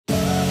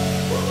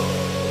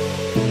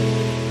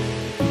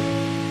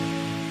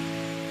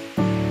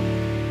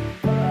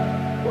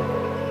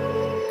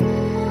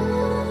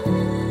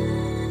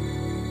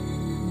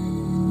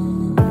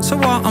So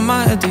what am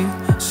I to do?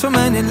 So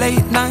many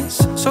late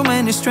nights, so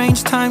many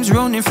strange times,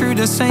 running through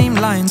the same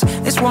lines.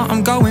 It's what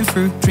I'm going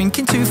through,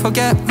 drinking to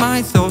forget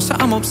my thoughts.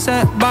 I'm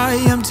upset by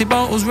empty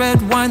bottles,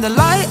 red wine. The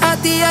light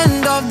at the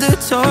end of the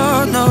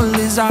tunnel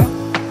is out.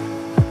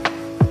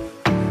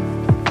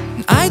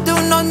 I do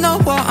not know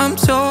what I'm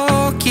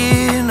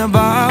talking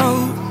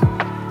about.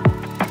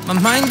 My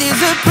mind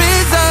is a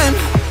prison,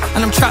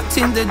 and I'm trapped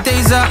in the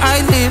days that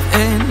I live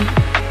in.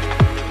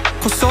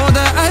 'Cause all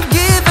that I've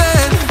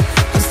given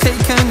has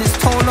taken its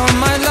toll on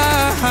my life.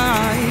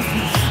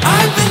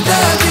 I've been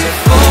there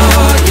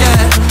before,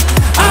 yeah,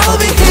 I'll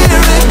be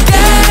here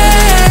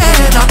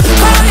again. I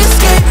can't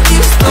escape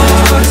these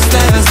thoughts.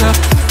 There's a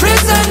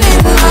prison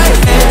in my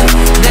head.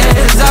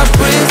 There's a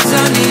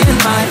prison in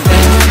my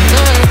head.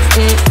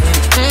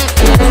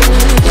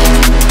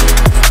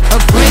 A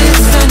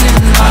prison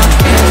in my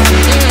head.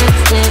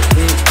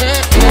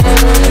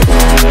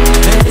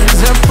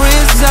 There's a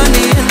prison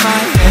in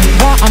my head.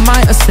 What am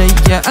I to say?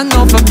 Yeah,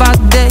 another bad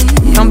day.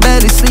 I'm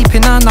barely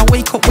sleeping and I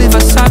wake up with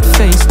a sad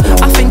face.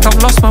 I think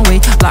I've lost my way,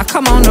 like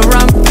I'm on a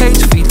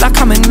rampage. Feel like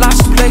I'm in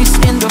last place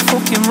in the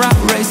fucking rat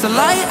race. The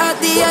light at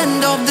the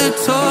end of the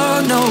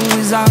tunnel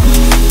is out.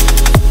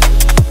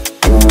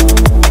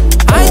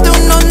 I do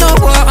not know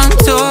what I'm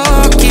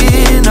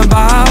talking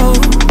about.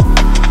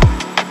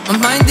 My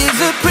mind is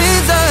a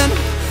prison,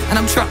 and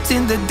I'm trapped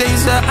in the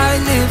days that I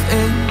live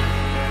in.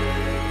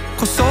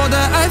 'Cause all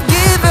that I've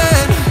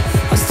given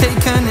has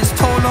taken its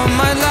toll on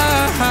my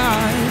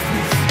life.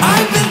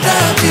 I've been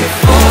there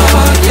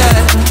before,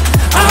 yeah,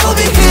 I'll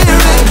be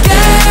here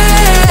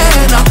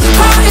again. I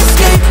can't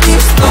escape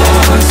these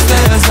thoughts.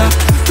 There's a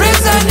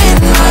prison in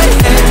my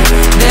head.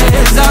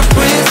 There's a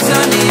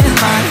prison in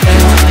my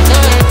head.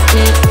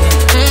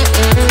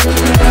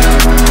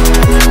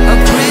 A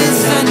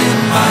prison in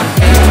my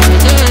head.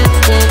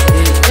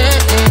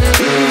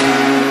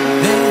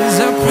 There's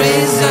a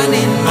prison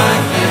in my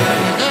head.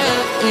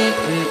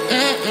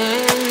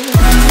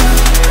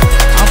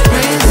 A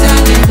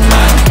prison in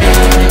my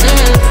head.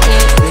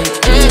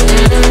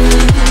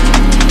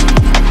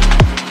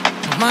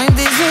 My mind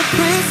is a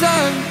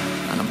prison,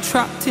 and I'm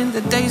trapped in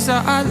the days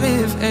that I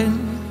live in.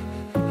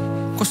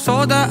 'Cause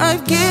all that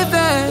I've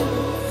given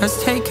has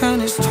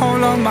taken its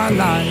toll on my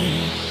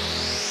life.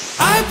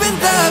 I've been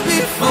there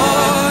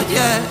before,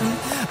 yeah,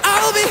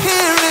 I'll be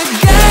here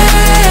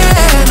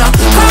again. I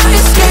can't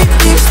escape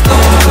these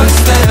thoughts.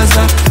 There's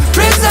a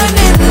prison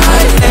in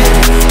my head.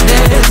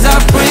 There's a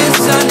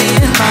prison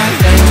in my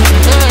head.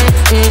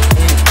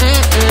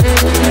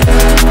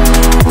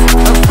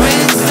 A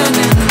prison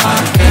in my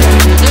head.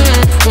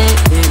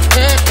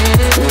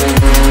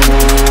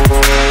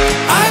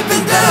 I've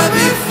been there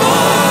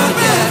before,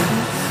 yeah,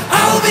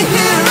 I'll be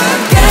here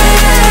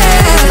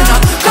again. I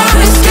can't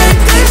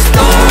escape these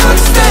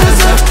thoughts.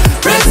 There's a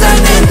prison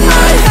in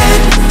my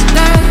head.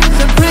 There's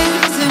a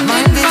prison in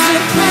my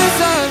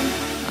prison,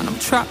 and I'm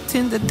trapped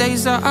in the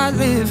days that I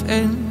live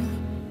in.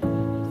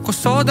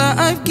 'Cause all that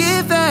I've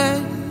given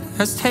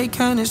has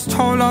taken its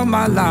toll on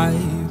my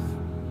life.